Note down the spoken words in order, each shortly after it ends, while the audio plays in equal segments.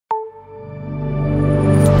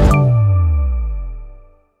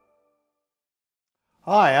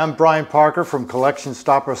Hi, I'm Brian Parker from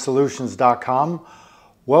CollectionStopperSolutions.com.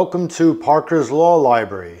 Welcome to Parker's Law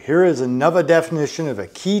Library. Here is another definition of a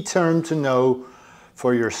key term to know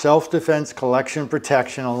for your self-defense collection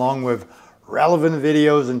protection, along with relevant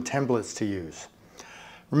videos and templates to use.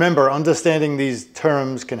 Remember, understanding these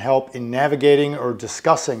terms can help in navigating or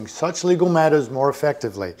discussing such legal matters more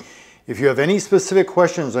effectively. If you have any specific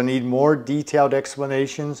questions or need more detailed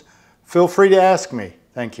explanations, feel free to ask me.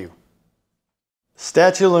 Thank you.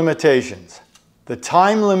 Statute of limitations. The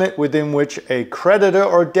time limit within which a creditor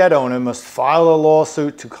or debt owner must file a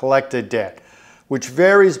lawsuit to collect a debt, which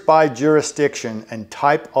varies by jurisdiction and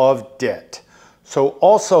type of debt. So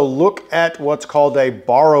also look at what's called a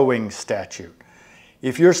borrowing statute.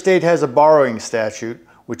 If your state has a borrowing statute,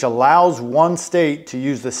 which allows one state to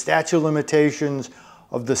use the statute of limitations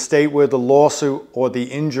of the state where the lawsuit or the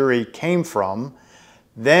injury came from,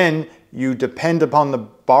 then you depend upon the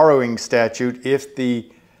borrowing statute if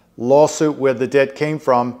the lawsuit where the debt came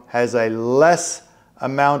from has a less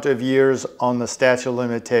amount of years on the statute of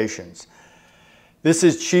limitations. This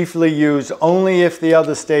is chiefly used only if the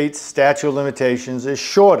other state's statute of limitations is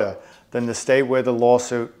shorter than the state where the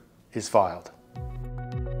lawsuit is filed.